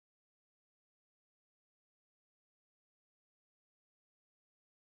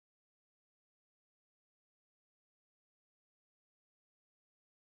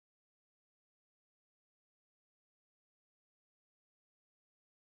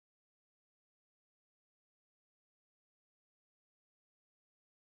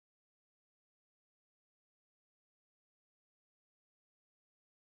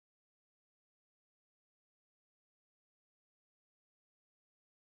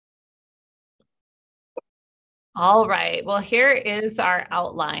All right. Well, here is our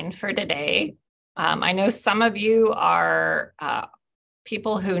outline for today. I know some of you are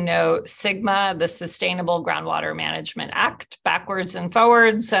people who know SGMA, the Sustainable Groundwater Management Act, backwards and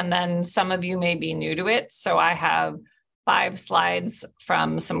forwards, and then some of you may be new to it. So I have 5 slides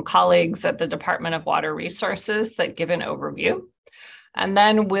from some colleagues at the Department of Water Resources that give an overview. And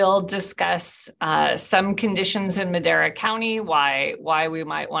then we'll discuss some conditions in Madera County, why we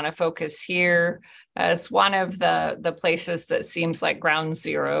might want to focus here as one of the places that seems like ground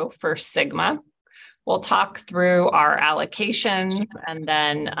zero for SGMA. We'll talk through our allocations and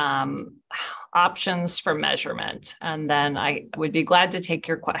then options for measurement. And then I would be glad to take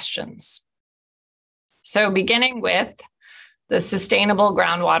your questions. So beginning with the Sustainable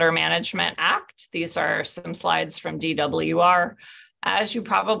Groundwater Management Act. These are some slides from DWR. As you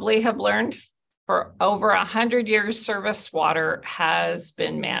probably have learned, for over 100 years, surface water has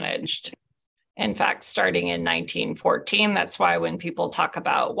been managed. In fact, starting in 1914, that's why when people talk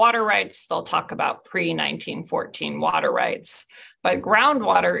about water rights, they'll talk about pre-1914 water rights. But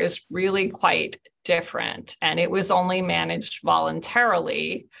groundwater is really quite different, and it was only managed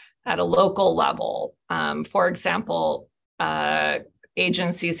voluntarily at a local level. For example,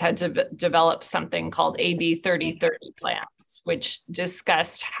 agencies had to develop something called AB 3030 plans, which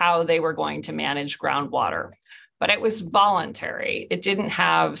discussed how they were going to manage groundwater. But it was voluntary. It didn't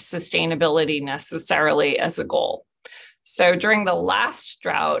have sustainability necessarily as a goal. So during the last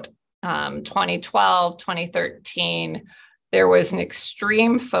drought, 2012, 2013, there was an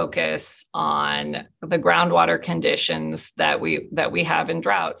extreme focus on the groundwater conditions that we have in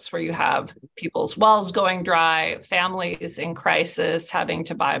droughts, where you have people's wells going dry, families in crisis having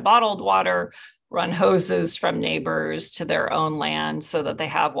to buy bottled water, run hoses from neighbors to their own land so that they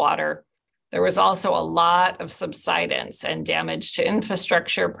have water. There was also a lot of subsidence and damage to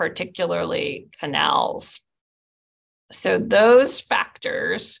infrastructure, particularly canals. So those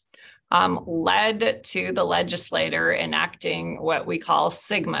factors led to the legislator enacting what we call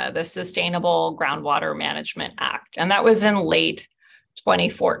SGMA, the Sustainable Groundwater Management Act. And that was in late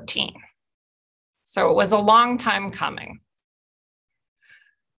 2014. So it was a long time coming.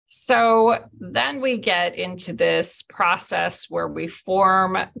 So then we get into this process where we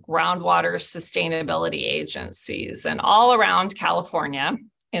form groundwater sustainability agencies. And all around California,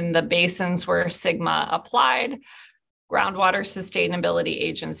 in the basins where SGMA applied, groundwater sustainability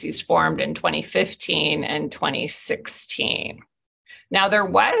agencies formed in 2015 and 2016. Now, there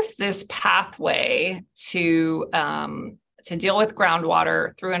was this pathway to deal with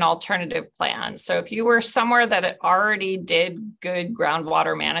groundwater through an alternative plan. So if you were somewhere that already did good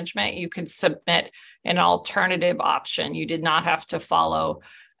groundwater management, you could submit an alternative option. You did not have to follow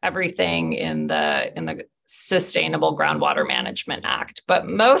everything in the Sustainable Groundwater Management Act. But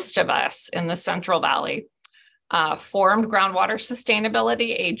most of us in the Central Valley formed groundwater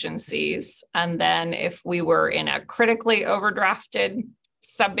sustainability agencies. And then if we were in a critically overdrafted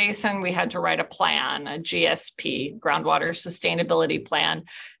subbasin, we had to write a plan, a GSP, groundwater sustainability plan,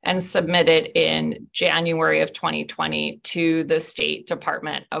 and submit it in January of 2020 to the State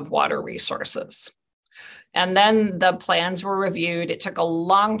Department of Water Resources. And then the plans were reviewed. It took a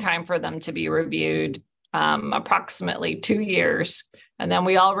long time for them to be reviewed, approximately 2 years. And then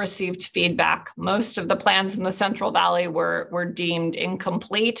we all received feedback. Most of the plans in the Central Valley were deemed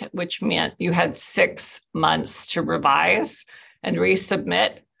incomplete, which meant you had 6 months to revise and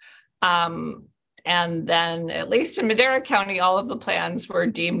resubmit. And then, at least in Madera County, all of the plans were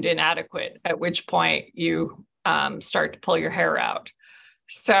deemed inadequate, at which point you start to pull your hair out.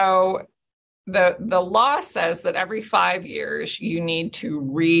 So the law says that every 5 years, you need to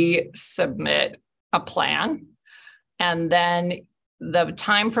resubmit a plan. And then the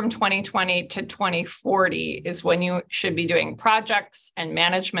time from 2020 to 2040 is when you should be doing projects and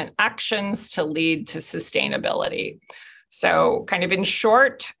management actions to lead to sustainability. So kind of in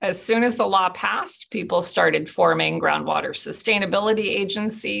short, as soon as the law passed, people started forming groundwater sustainability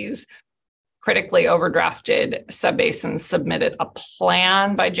agencies. Critically overdrafted subbasins submitted a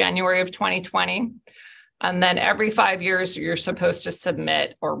plan by January of 2020. And then every 5 years, you're supposed to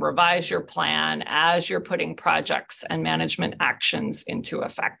submit or revise your plan as you're putting projects and management actions into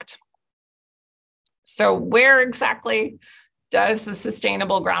effect. So where exactly does the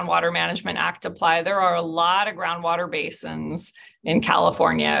Sustainable Groundwater Management Act apply? There are a lot of groundwater basins in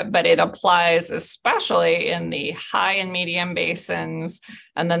California, but it applies especially in the high and medium basins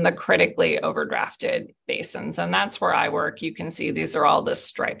and then the critically overdrafted basins. And that's where I work. You can see these are all the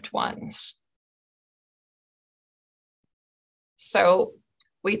striped ones. So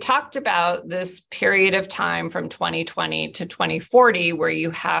we talked about this period of time from 2020 to 2040 where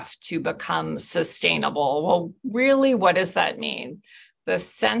you have to become sustainable. Well, really, what does that mean? The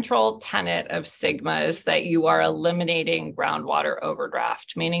central tenet of SGMA is that you are eliminating groundwater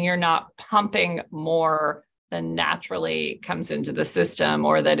overdraft, meaning you're not pumping more than naturally comes into the system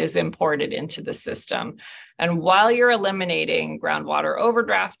or that is imported into the system. And while you're eliminating groundwater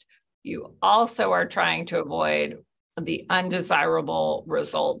overdraft, you also are trying to avoid the undesirable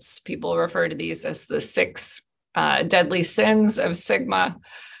results. People refer to these as the 6 deadly sins of SGMA.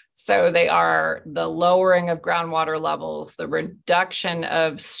 So they are the lowering of groundwater levels, the reduction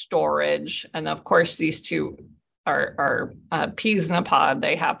of storage, and of course, these two are peas in a pod.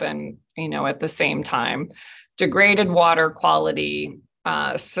 They happen, at the same time. Degraded water quality,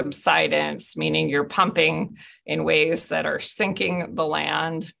 subsidence, meaning you're pumping in ways that are sinking the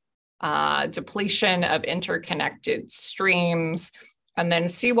land, depletion of interconnected streams, and then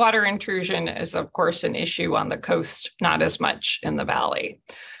seawater intrusion is, of course, an issue on the coast, not as much in the valley.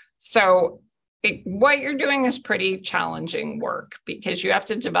 So what you're doing is pretty challenging work because you have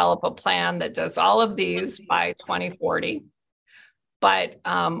to develop a plan that does all of these by 2040, but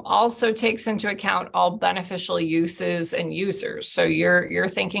also takes into account all beneficial uses and users. So you're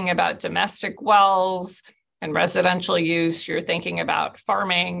thinking about domestic wells and residential use, you're thinking about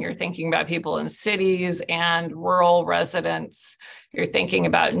farming, you're thinking about people in cities and rural residents, you're thinking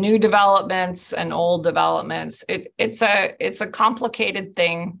about new developments and old developments. It's a complicated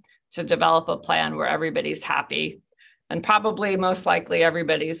thing to develop a plan where everybody's happy, and probably most likely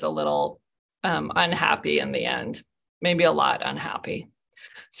everybody's a little unhappy in the end, maybe a lot unhappy.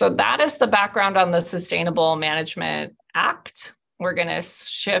 So that is the background on the Sustainable Management Act. We're going to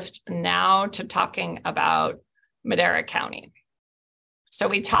shift now to talking about Madera County. So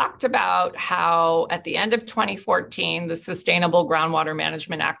we talked about how at the end of 2014, the Sustainable Groundwater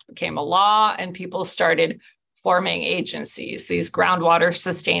Management Act became a law and people started forming agencies, these groundwater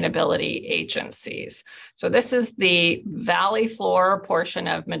sustainability agencies. So this is the valley floor portion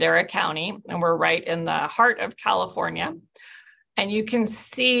of Madera County, and we're right in the heart of California. And you can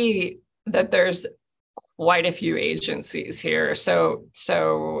see that there's quite a few agencies here. So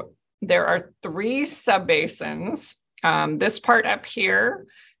there are 3 subbasins. This part up here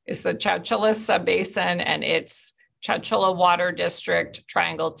is the Chowchilla Subbasin, and it's Chowchilla Water District,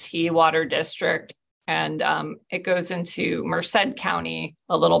 Triangle T Water District, and it goes into Merced County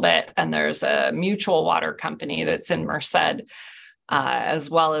a little bit, and there's a mutual water company that's in Merced, as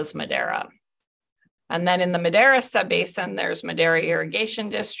well as Madera. And then in the Madera Subbasin, there's Madera Irrigation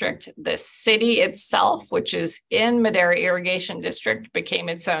District. The city itself, which is in Madera Irrigation District, became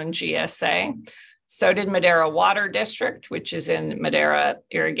its own GSA. So did Madera Water District, which is in Madera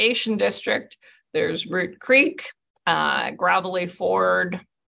Irrigation District. There's Root Creek, Gravelly Ford.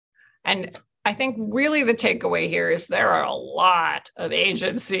 And I think really the takeaway here is there are a lot of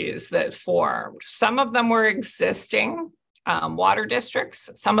agencies that formed. Some of them were existing water districts.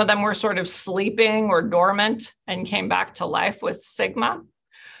 Some of them were sort of sleeping or dormant and came back to life with SGMA.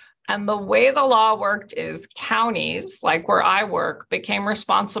 And the way the law worked is counties, like where I work, became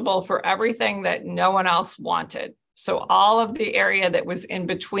responsible for everything that no one else wanted. So all of the area that was in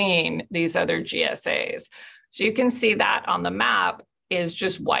between these other GSAs. So you can see that on the map is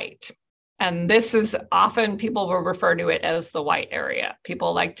just white. And this is often people will refer to it as the white area.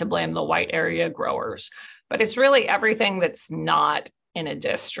 People like to blame the white area growers, but it's really everything that's not in a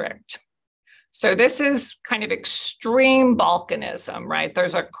district. So this is kind of extreme volcanism, right?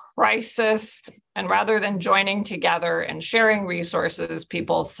 There's a crisis, and rather than joining together and sharing resources,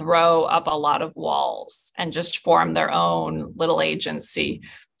 people throw up a lot of walls and just form their own little agency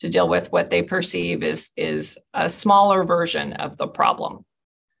to deal with what they perceive is a smaller version of the problem.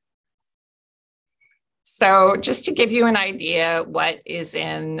 So just to give you an idea what is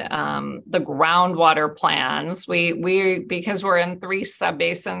in the groundwater plans, because we're in 3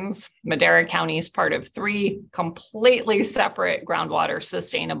 subbasins, Madera County is part of 3 completely separate groundwater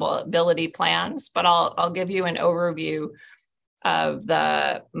sustainability plans, but I'll give you an overview of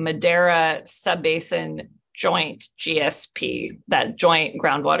the Madera Subbasin Joint GSP, that Joint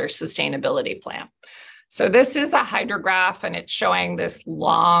Groundwater Sustainability Plan. So this is a hydrograph, and it's showing this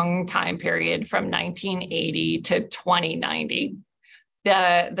long time period from 1980 to 2090.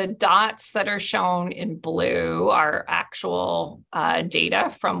 The dots that are shown in blue are actual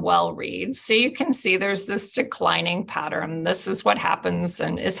data from well reads. So you can see there's this declining pattern. This is what happens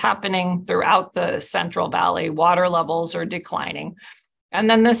and is happening throughout the Central Valley. Water levels are declining. And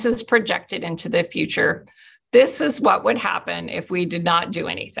then this is projected into the future. This is what would happen if we did not do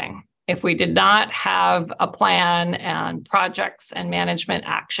anything. If we did not have a plan and projects and management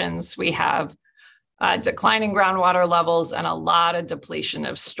actions, we have declining groundwater levels and a lot of depletion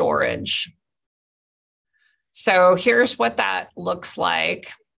of storage. So here's what that looks like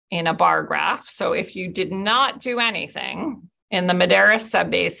in a bar graph. So if you did not do anything, in the Madera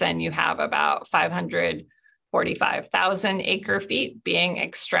subbasin, you have about 545,000 acre feet being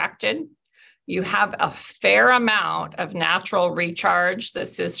extracted. You have a fair amount of natural recharge.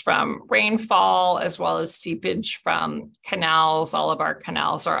 This is from rainfall as well as seepage from canals. All of our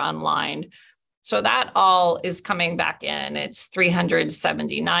canals are unlined. So that all is coming back in. It's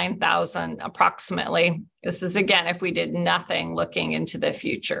 379,000 approximately. This is, again, if we did nothing looking into the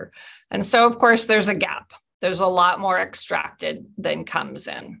future. And so, of course, there's a gap. There's a lot more extracted than comes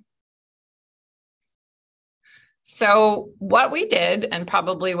in. So what we did, and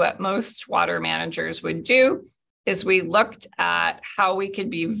probably what most water managers would do, is we looked at how we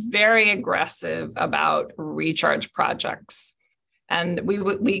could be very aggressive about recharge projects. And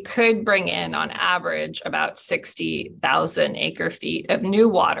we could bring in, on average, about 60,000 acre feet of new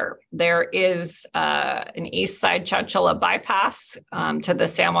water. There is an east side Chowchilla bypass to the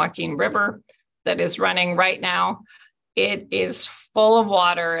San Joaquin River that is running right now. It is full of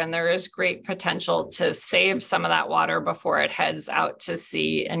water, and there is great potential to save some of that water before it heads out to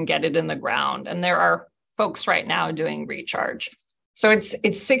sea and get it in the ground. And there are folks right now doing recharge. So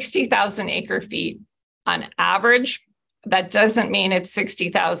it's 60,000 acre feet on average. That doesn't mean it's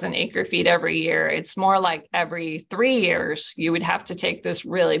 60,000 acre feet every year. It's more like every 3 years, you would have to take this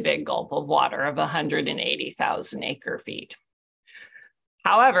really big gulp of water of 180,000 acre feet.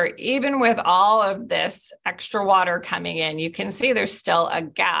 However, even with all of this extra water coming in, you can see there's still a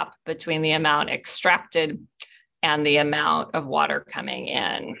gap between the amount extracted and the amount of water coming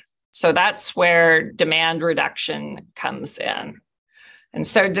in. So that's where demand reduction comes in. And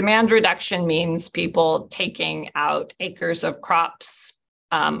so demand reduction means people taking out acres of crops,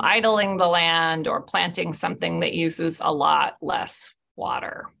 idling the land, or planting something that uses a lot less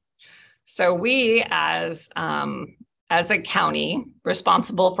water. So we, as a county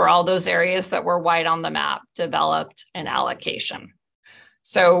responsible for all those areas that were white on the map, developed an allocation.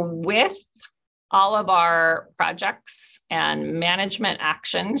 So with all of our projects and management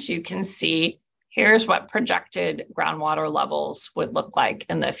actions, you can see here's what projected groundwater levels would look like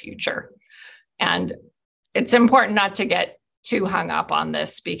in the future. And it's important not to get too hung up on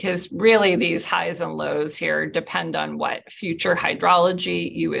this, because really these highs and lows here depend on what future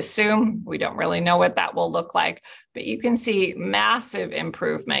hydrology you assume. We don't really know what that will look like, but you can see massive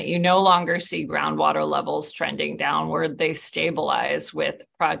improvement. You no longer see groundwater levels trending downward. They stabilize with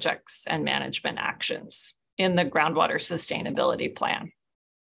projects and management actions in the groundwater sustainability plan.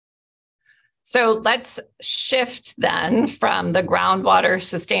 So let's shift then from the groundwater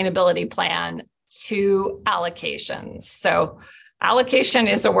sustainability plan to allocations. So allocation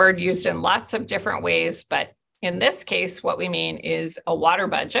is a word used in lots of different ways, but in this case, what we mean is a water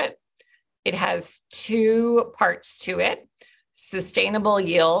budget. It has two parts to it: sustainable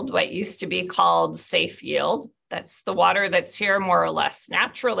yield, what used to be called safe yield. That's the water that's here more or less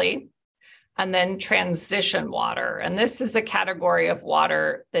naturally. And then transition water. And this is a category of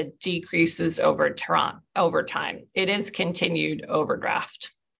water that decreases over time. It is continued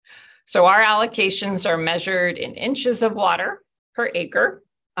overdraft. So our allocations are measured in inches of water per acre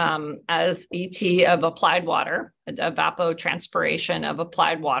as ET of applied water, evapotranspiration of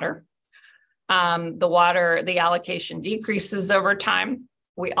applied water. The allocation decreases over time.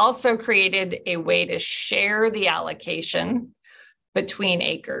 We also created a way to share the allocation between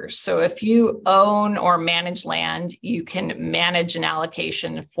acres. So if you own or manage land, you can manage an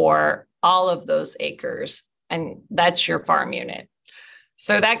allocation for all of those acres, and that's your farm unit.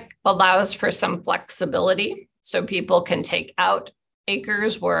 So that allows for some flexibility. So people can take out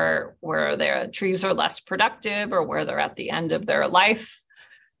acres where their trees are less productive or where they're at the end of their life,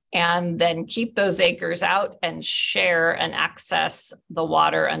 and then keep those acres out and share and access the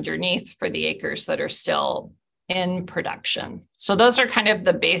water underneath for the acres that are still in production. So those are kind of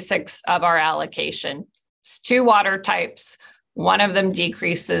the basics of our allocation. It's two water types. One of them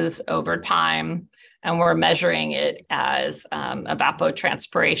decreases over time, and we're measuring it as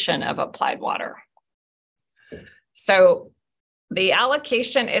evapotranspiration of applied water. So the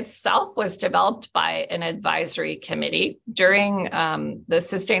allocation itself was developed by an advisory committee during the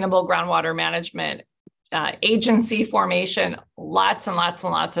Sustainable Groundwater Management Agency formation. Lots and lots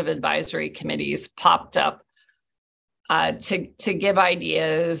and lots of advisory committees popped up to give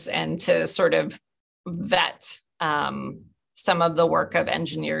ideas and to sort of vet some of the work of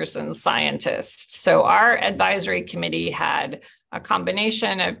engineers and scientists. So our advisory committee had a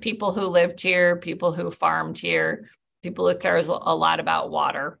combination of people who lived here, people who farmed here, people who cares a lot about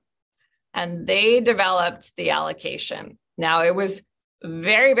water, and they developed the allocation. Now, it was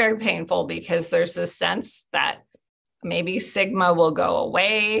very, very painful because there's this sense that maybe SGMA will go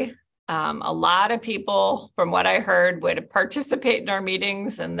away. A lot of people, from what I heard, would participate in our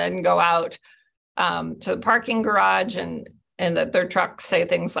meetings and then go out to the parking garage and that their trucks say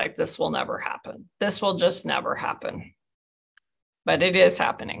things like, this will never happen. This will just never happen. But it is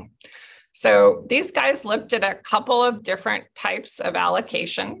happening. So these guys looked at a couple of different types of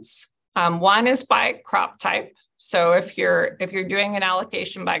allocations. One is by crop type. So if you're doing an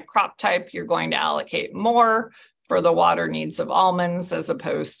allocation by crop type, you're going to allocate more for the water needs of almonds as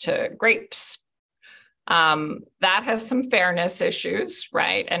opposed to grapes. That has some fairness issues,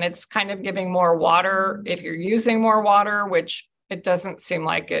 right? And it's kind of giving more water if you're using more water, which it doesn't seem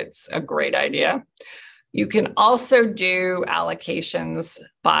like it's a great idea. You can also do allocations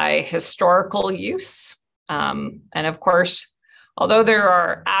by historical use. And of course, although there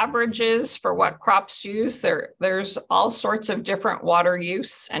are averages for what crops use, there's all sorts of different water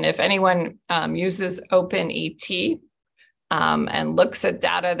use. And if anyone uses OpenET and looks at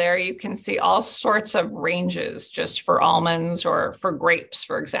data there, you can see all sorts of ranges just for almonds or for grapes,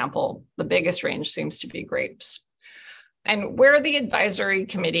 for example. The biggest range seems to be grapes. And where the advisory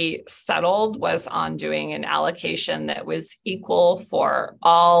committee settled was on doing an allocation that was equal for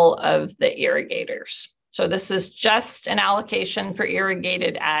all of the irrigators. So this is just an allocation for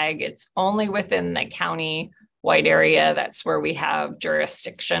irrigated ag. It's only within the county-wide area. That's where we have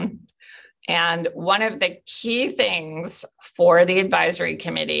jurisdiction. And one of the key things for the advisory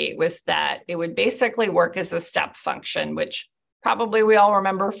committee was that it would basically work as a step function, which probably we all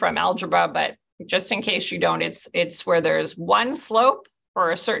remember from algebra, but just in case you don't, it's where there's one slope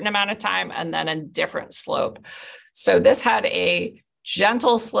for a certain amount of time and then a different slope. So this had a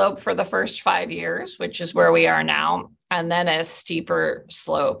gentle slope for the first 5 years, which is where we are now, and then a steeper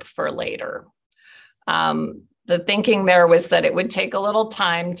slope for later. The thinking there was that it would take a little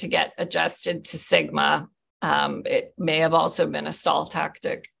time to get adjusted to SGMA. It may have also been a stall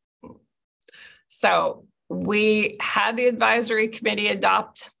tactic. So we had the advisory committee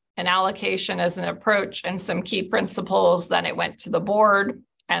adopt an allocation as an approach and some key principles. Then it went to the board,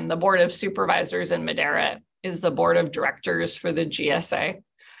 and the Board of Supervisors in Madera is the board of directors for the GSA.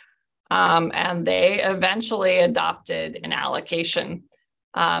 And they eventually adopted an allocation.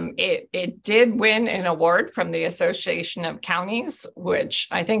 It did win an award from the Association of Counties, which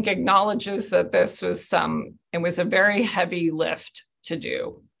I think acknowledges that this was it was a very heavy lift to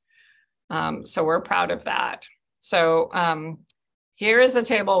do. So we're proud of that. So here is a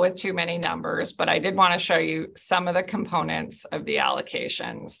table with too many numbers, but I did want to show you some of the components of the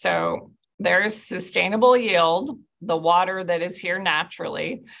allocation. So there's sustainable yield, the water that is here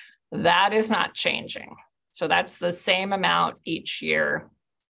naturally, that is not changing. So that's the same amount each year.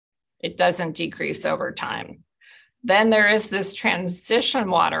 It doesn't decrease over time. Then there is this transition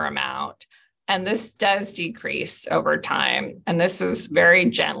water amount, and this does decrease over time. And this is very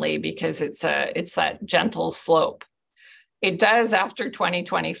gently because it's that gentle slope. It does, after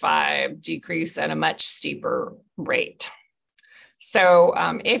 2025, decrease at a much steeper rate. So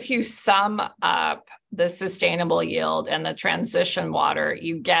if you sum up the sustainable yield and the transition water,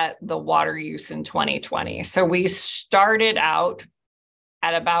 you get the water use in 2020. So we started out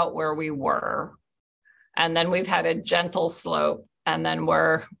at about where we were, and then we've had a gentle slope, and then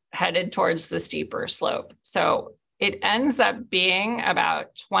we're headed towards the steeper slope. So it ends up being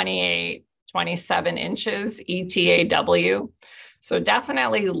about 28, 27 inches ETAW. So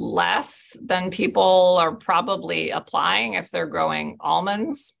definitely less than people are probably applying if they're growing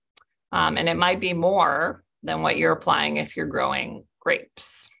almonds. And it might be more than what you're applying if you're growing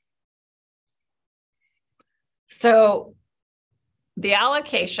grapes. So the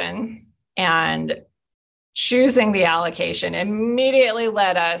allocation and choosing the allocation immediately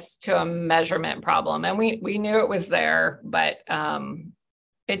led us to a measurement problem. And we knew it was there, but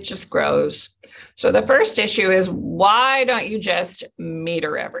it just grows. So the first issue is, why don't you just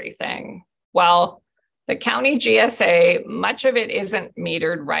meter everything? Well, the county GSA, much of it isn't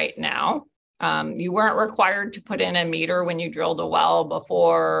metered right now. You weren't required to put in a meter when you drilled a well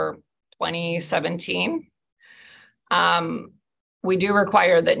before 2017. We do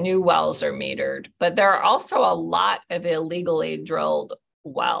require that new wells are metered, but there are also a lot of illegally drilled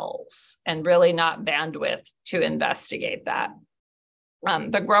wells and really not bandwidth to investigate that.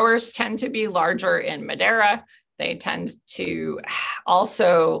 The growers tend to be larger in Madera. They tend to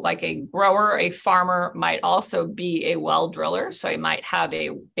also, like a grower, a farmer might also be a well driller. So he might have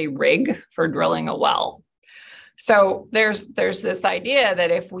a rig for drilling a well. So there's this idea that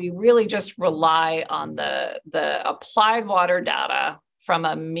if we really just rely on the applied water data from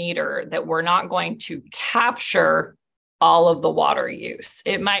a meter, that we're not going to capture all of the water use.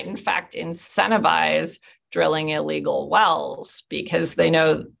 It might, in fact, incentivize drilling illegal wells because they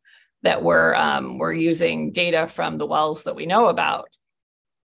know that we're using data from the wells that we know about.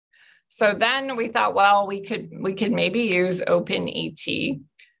 So then we thought, well, we could maybe use OpenET,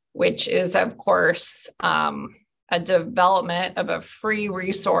 which is, of course, a development of a free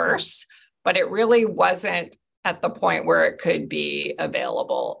resource, but it really wasn't at the point where it could be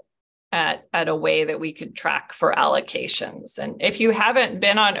available at a way that we could track for allocations. And if you haven't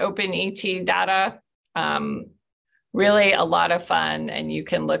been on OpenET data, really a lot of fun, and you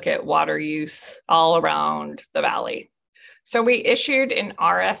can look at water use all around the valley. So we issued an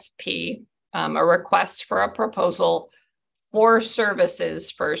RFP, a request for a proposal for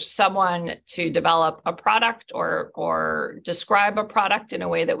services for someone to develop a product or describe a product in a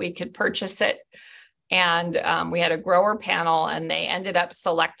way that we could purchase it. And we had a grower panel, and they ended up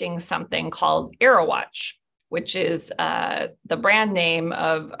selecting something called IRRAWatch, which is the brand name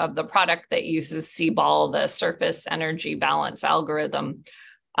of the product that uses CBAL, the surface energy balance algorithm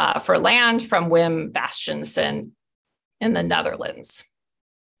for land, from Wim Bastiansen in the Netherlands.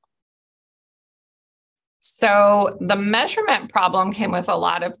 So the measurement problem came with a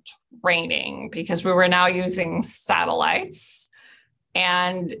lot of training because we were now using satellites,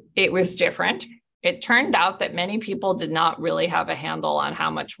 and it was different. It turned out that many people did not really have a handle on how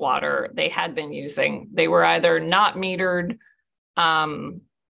much water they had been using. They were either not metered,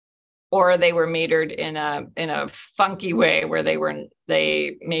 or they were metered in a funky way where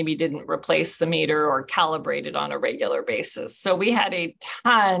they maybe didn't replace the meter or calibrate it on a regular basis. So we had a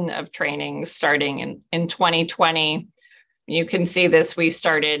ton of training starting in 2020. You can see this. We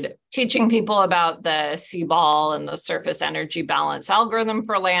started teaching people about the CBAL and the surface energy balance algorithm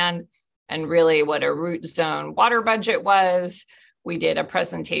for land, and really what a root zone water budget was. We did a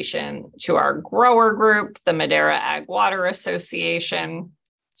presentation to our grower group, the Madeira Ag Water Association.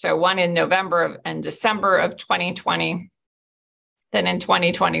 So one in November and December of 2020. Then in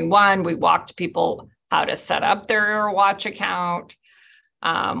 2021, we walked people how to set up their IRRAWatch account.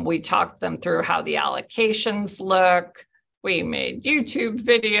 We talked them through how the allocations look. We made YouTube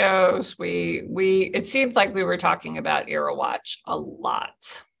videos. It seemed like we were talking about IRRAWatch a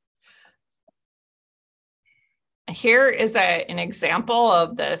lot. Here is an example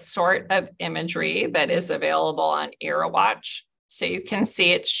of the sort of imagery that is available on IRRAWatch. So you can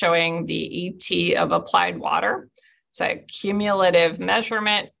see it's showing the ET of applied water. It's a cumulative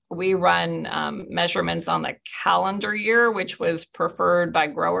measurement. We run measurements on the calendar year, which was preferred by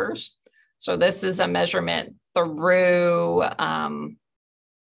growers. So this is a measurement through,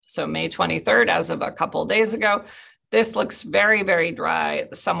 so May 23rd, as of a couple of days ago. This looks very, very dry.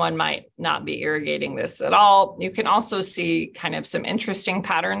 Someone might not be irrigating this at all. You can also see kind of some interesting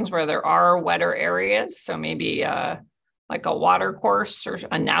patterns where there are wetter areas. So maybe like a water course or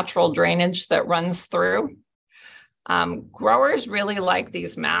a natural drainage that runs through. Growers really like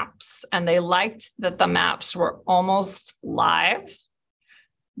these maps, and they liked that the maps were almost live.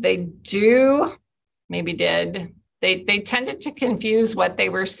 They tended to confuse what they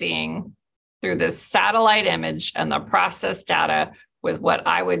were seeing through this satellite image and the process data with what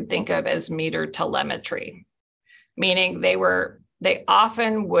I would think of as meter telemetry, meaning they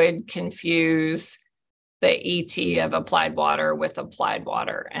often would confuse the ET of applied water with applied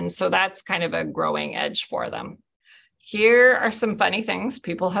water. And so that's kind of a growing edge for them. Here are some funny things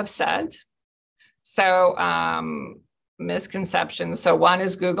people have said. So misconceptions. So one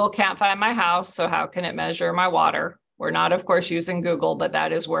is Google can't find my house, so how can it measure my water? We're not, of course, using Google, but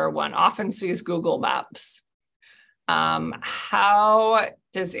that is where one often sees Google Maps. How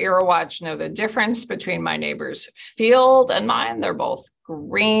does IRRAWatch know the difference between my neighbor's field and mine? They're both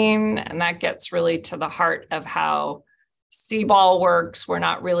green, and that gets really to the heart of how CBAL works. We're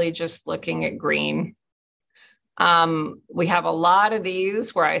not really just looking at green. We have a lot of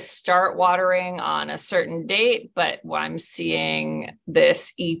these where I start watering on a certain date, but I'm seeing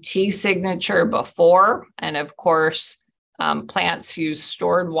this ET signature before. And of course, plants use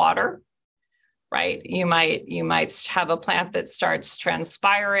stored water, right? You might have a plant that starts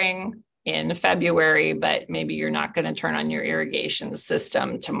transpiring in February, but maybe you're not going to turn on your irrigation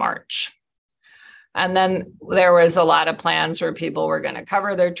system to March. And then there was a lot of plans where people were going to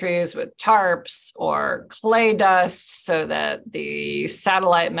cover their trees with tarps or clay dust so that the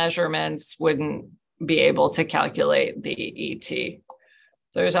satellite measurements wouldn't be able to calculate the ET.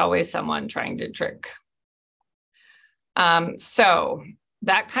 There's always someone trying to trick. So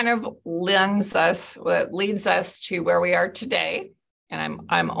that kind of leads us to where we are today. And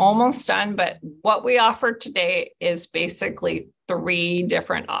I'm almost done, but what we offer today is basically 3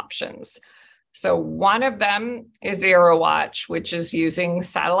 different options. So one of them is EROWatch, which is using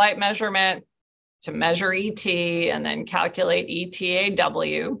satellite measurement to measure ET and then calculate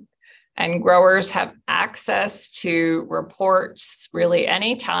ETAW. And growers have access to reports really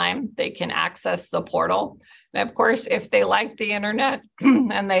anytime. They can access the portal. And of course, if they like the internet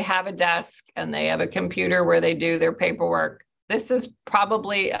and they have a desk and they have a computer where they do their paperwork, this is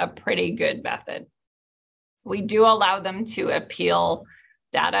probably a pretty good method. We do allow them to appeal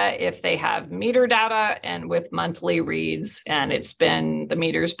data if they have meter data and with monthly reads, and the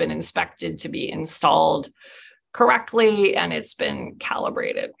meter's been inspected to be installed correctly and it's been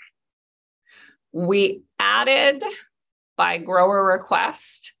calibrated. We added, by grower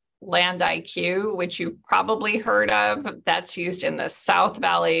request, Land IQ, which you've probably heard of. That's used in the South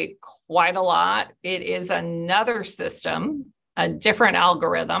Valley quite a lot. It is another system, a different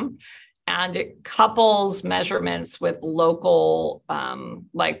algorithm, and it couples measurements with local,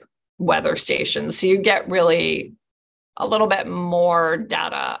 like weather stations. So you get really a little bit more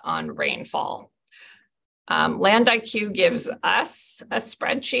data on rainfall. Land IQ gives us a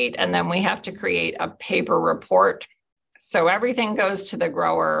spreadsheet, and then we have to create a paper report. So everything goes to the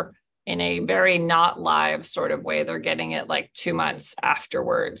grower in a very not live sort of way. They're getting it like 2 months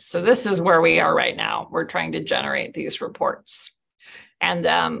afterwards. So this is where we are right now. We're trying to generate these reports. And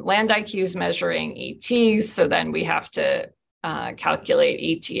Land IQ is measuring ETs, so then we have to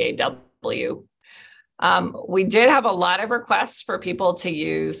calculate ETAW. We did have a lot of requests for people to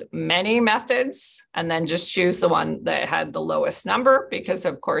use many methods and then just choose the one that had the lowest number, because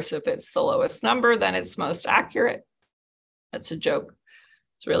of course, if it's the lowest number, then it's most accurate. That's a joke.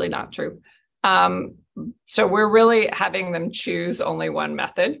 It's really not true. So we're really having them choose only one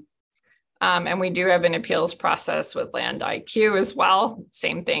method. And we do have an appeals process with Land IQ as well.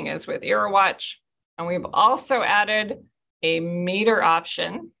 Same thing as with EROWatch. And we've also added a meter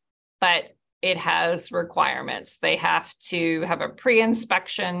option, but it has requirements. They have to have a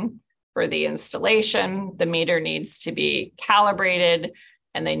pre-inspection for the installation. The meter needs to be calibrated,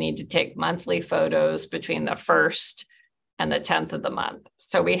 and they need to take monthly photos between the 1st and the 10th of the month.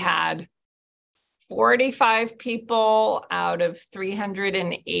 So we had 45 people out of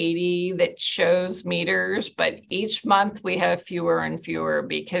 380 that chose meters, but each month we have fewer and fewer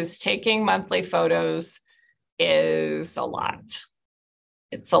because taking monthly photos is a lot.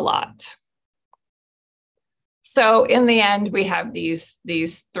 It's a lot. So in the end, we have these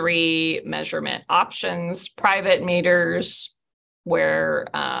 3 measurement options: private meters, where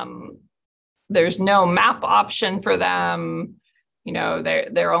there's no map option for them. You know,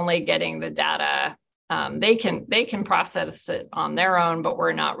 they're only getting the data. They can process it on their own, but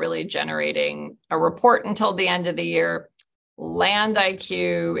we're not really generating a report until the end of the year. Land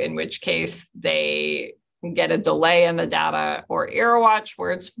IQ, in which case they get a delay in the data, or EROWatch,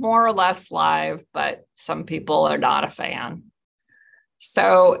 where it's more or less live, but some people are not a fan.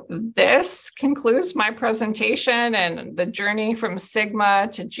 So this concludes my presentation and the journey from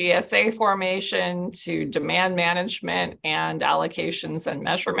SGMA to GSA formation to demand management and allocations and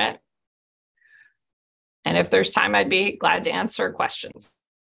measurement. And if there's time, I'd be glad to answer questions.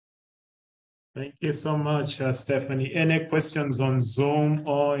 Thank you so much, Stephanie. Any questions on Zoom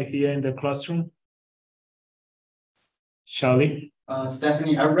or here in the classroom? Charlie?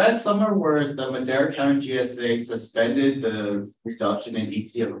 Stephanie, I read somewhere where the Madera County GSA suspended the reduction in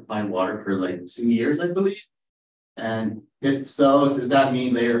ET of refined water for like 2 years, I believe. And if so, does that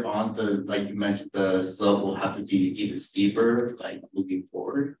mean later on like you mentioned, the slope will have to be even steeper, like moving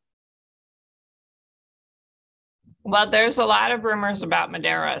forward? Well, there's a lot of rumors about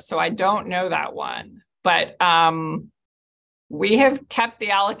Madera, so I don't know that one. But we have kept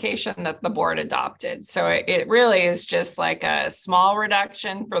the allocation that the board adopted. So it really is just like a small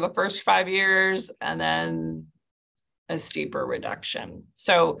reduction for the first 5 years and then a steeper reduction.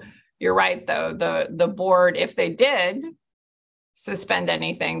 So you're right, though, the board, if they did suspend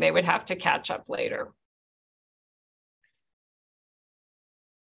anything, they would have to catch up later.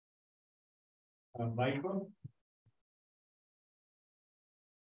 Michael?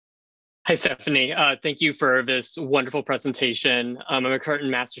 Hi, Stephanie. Thank you for this wonderful presentation. I'm a current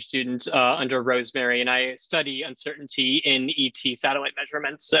master's student under Rosemary, and I study uncertainty in ET satellite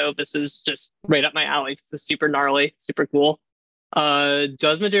measurements. So this is just right up my alley. This is super gnarly, super cool.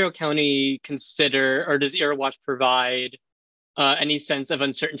 Does Madero County consider, or does EROWatch provide any sense of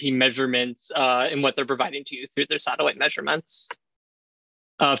uncertainty measurements in what they're providing to you through their satellite measurements.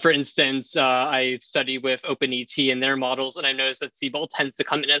 For instance, I study with OpenET and their models, and I noticed that seaball tends to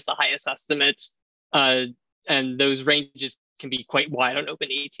come in as the highest estimate, and those ranges can be quite wide on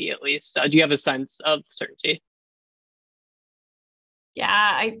OpenET at least. Do you have a sense of certainty?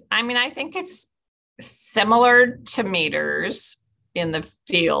 Yeah, I mean, I think it's similar to meters in the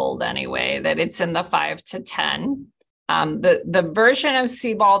field anyway, that it's in the 5 to 10. The version of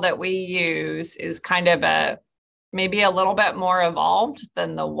seaball that we use is kind of maybe a little bit more evolved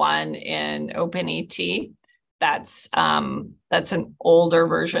than the one in OpenET. That's an older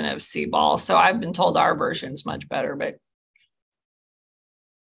version of seaball. So I've been told our version's much better, but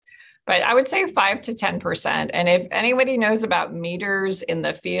I would say 5 to 10%. And if anybody knows about meters in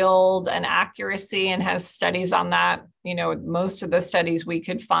the field and accuracy and has studies on that, you know, most of the studies we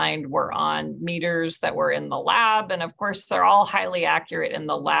could find were on meters that were in the lab. And of course, they're all highly accurate in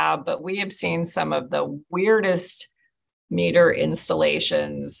the lab, but we have seen some of the weirdest meter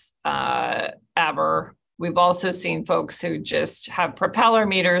installations ever. We've also seen folks who just have propeller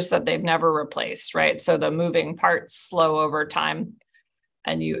meters that they've never replaced, right? So the moving parts slow over time,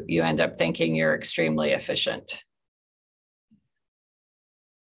 and you end up thinking you're extremely efficient.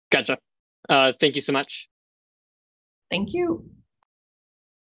 Gotcha. Thank you so much. Thank you.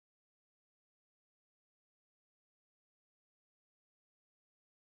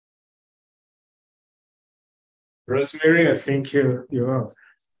 Rosemary, I think you're up.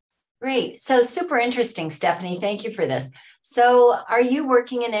 Great. So super interesting, Stephanie. Thank you for this. So are you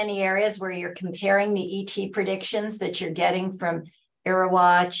working in any areas where you're comparing the ET predictions that you're getting from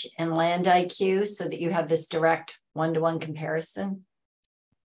AeroWatch and Land IQ so that you have this direct one-to-one comparison?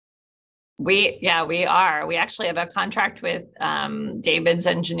 We are. We actually have a contract with David's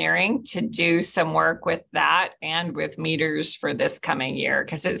Engineering to do some work with that and with meters for this coming year,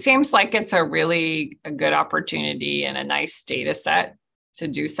 because it seems like it's a good opportunity and a nice data set to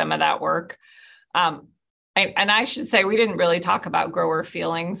do some of that work. And I should say, we didn't really talk about grower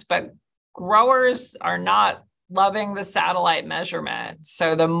feelings, but growers are not loving the satellite measurement.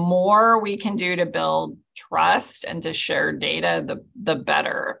 So the more we can do to build trust and to share data, the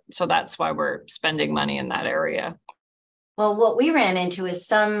better. So that's why we're spending money in that area. Well, what we ran into is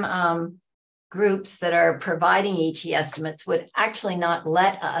some groups that are providing ET estimates would actually not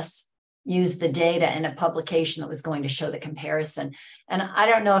let us use the data in a publication that was going to show the comparison. And I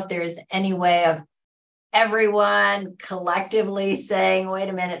don't know if there's any way of everyone collectively saying, wait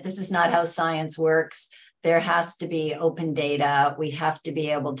a minute, this is not how science works. There has to be open data. We have to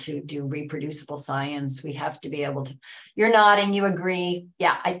be able to do reproducible science. We have to be able to, you're nodding, you agree.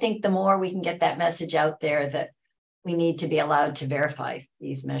 Yeah, I think the more we can get that message out there that we need to be allowed to verify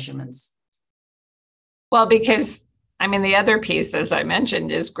these measurements. Well, because I mean, the other piece, as I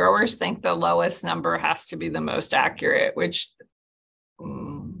mentioned, is growers think the lowest number has to be the most accurate, which,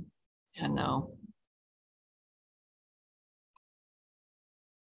 no.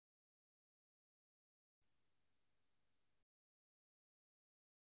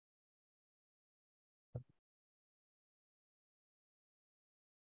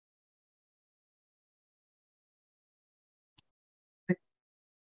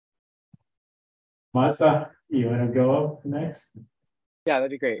 Masa, you want to go up next? Yeah,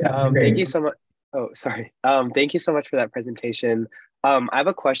 that'd be great. Thank you so much. Oh, sorry. Thank you so much for that presentation. I have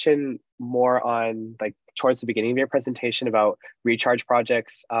a question more on like towards the beginning of your presentation about recharge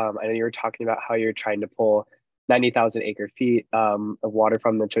projects. I know you were talking about how you're trying to pull 90,000 acre feet of water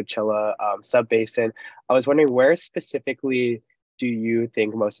from the Chowchilla subbasin. I was wondering, where specifically do you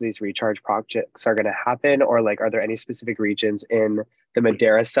think most of these recharge projects are going to happen? Or like, are there any specific regions in the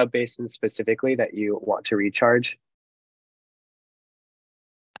Madera subbasin specifically that you want to recharge?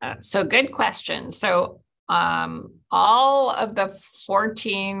 So good question. So all of the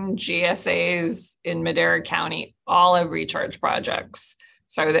 14 GSAs in Madera County, all have recharge projects.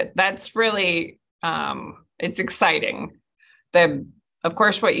 So that's really, it's exciting. Of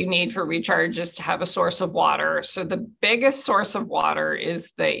course, what you need for recharge is to have a source of water. So the biggest source of water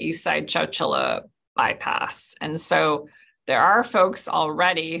is the East Side Chowchilla bypass. And so there are folks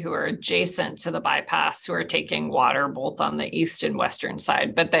already who are adjacent to the bypass who are taking water both on the east and western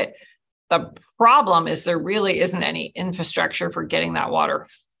side. But the problem is there really isn't any infrastructure for getting that water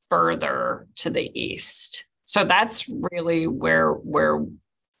further to the east. So that's really where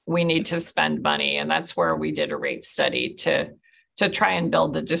we need to spend money. And that's where we did a rate study to try and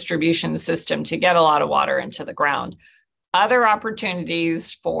build the distribution system to get a lot of water into the ground. Other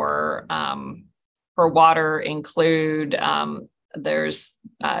opportunities for water include There's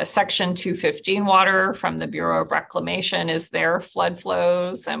Section 215 water from the Bureau of Reclamation is their flood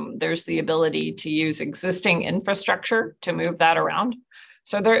flows, and there's the ability to use existing infrastructure to move that around.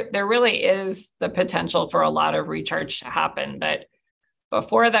 So there really is the potential for a lot of recharge to happen. But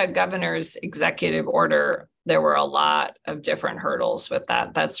before the governor's executive order, there were a lot of different hurdles with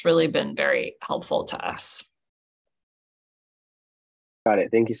that. That's really been very helpful to us. Got it.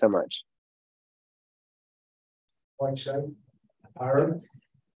 Thank you so much. Aaron?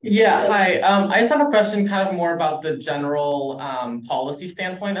 Yeah, hi. I just have a question kind of more about the general policy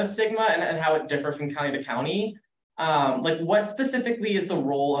standpoint of SGMA and how it differs from county to county. Like what specifically is the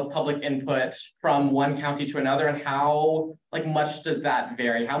role of public input from one county to another, and how much does that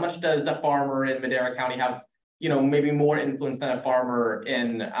vary? How much does the farmer in Madera County have, maybe more influence than a farmer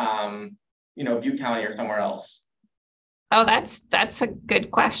in, Butte County or somewhere else? Oh, that's a good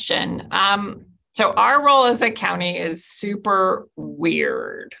question. So our role as a county is super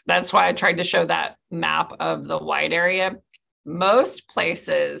weird. That's why I tried to show that map of the wide area. Most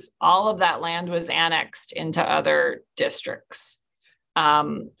places, all of that land was annexed into other districts.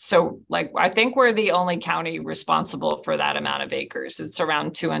 So I think we're the only county responsible for that amount of acres. It's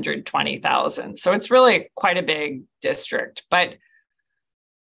around 220,000. So it's really quite a big district, but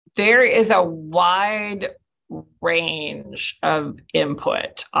there is a wide range of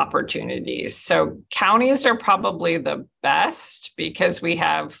input opportunities. So counties are probably the best because we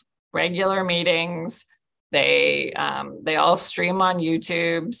have regular meetings. They all stream on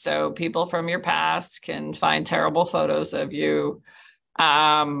YouTube, so people from your past can find terrible photos of you. We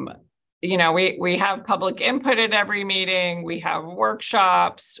have public input at every meeting. We have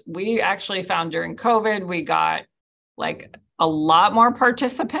workshops. We actually found during COVID, we got a lot more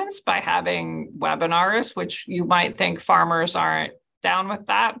participants by having webinars, which you might think farmers aren't down with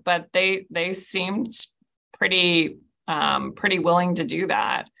that, but they seemed pretty willing to do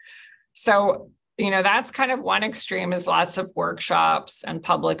that. So, that's kind of one extreme, is lots of workshops and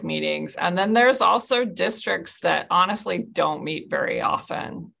public meetings. And then there's also districts that honestly don't meet very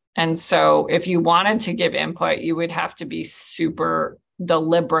often. And so if you wanted to give input, you would have to be super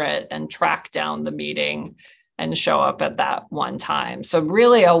deliberate and track down the meeting and show up at that one time. So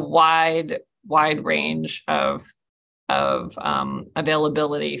really a wide range of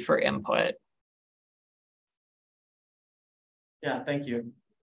availability for input. Yeah, thank you.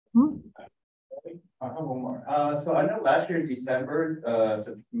 I have one more. So I know last year in December,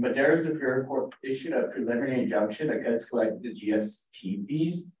 Madera Superior Court issued a preliminary injunction against collecting the GST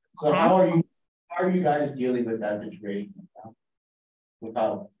fees. So how are you guys dealing with that situation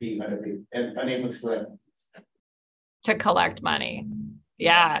without being unable to collect? To collect money.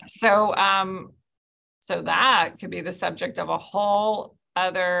 Yeah. So that could be the subject of a whole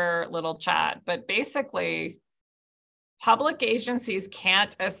other little chat. But basically, public agencies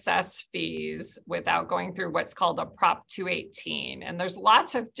can't assess fees without going through what's called a Prop 218. And there's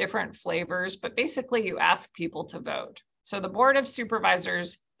lots of different flavors, but basically you ask people to vote. So the Board of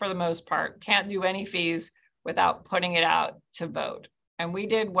Supervisors, for the most part, can't do any fees without putting it out to vote. And we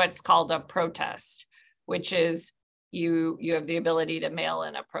did what's called a protest, which is you have the ability to mail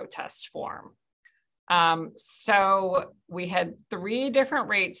in a protest form. So we had 3 different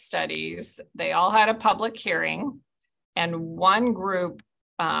rate studies. They all had a public hearing, and one group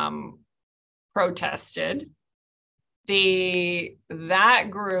protested. That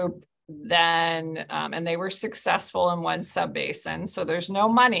group then, and they were successful in one subbasin, so there's no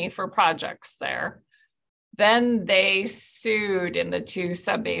money for projects there. Then they sued in the 2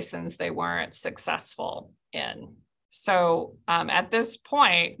 subbasins they weren't successful in. So at this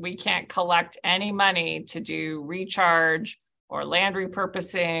point, we can't collect any money to do recharge or land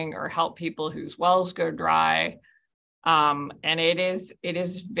repurposing or help people whose wells go dry. And it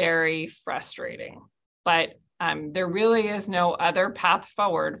is very frustrating, but there really is no other path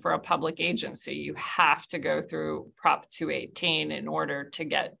forward for a public agency. You have to go through Prop 218 in order to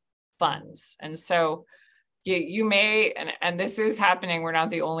get funds. And so you may, and this is happening, we're not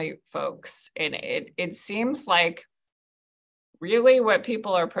the only folks. And it seems like really what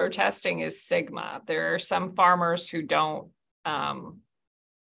people are protesting is SGMA. There are some farmers who don't,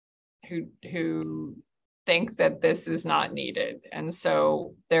 who think that this is not needed. And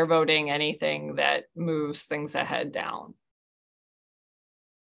so they're voting anything that moves things ahead down.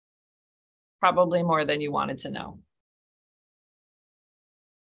 Probably more than you wanted to know.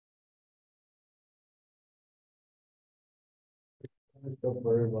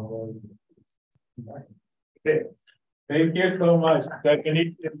 Okay. Thank you so much.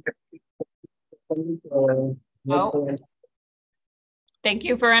 Thank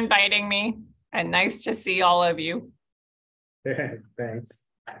you for inviting me, and nice to see all of you. Thanks.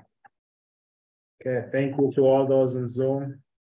 Okay, thank you to all those in Zoom.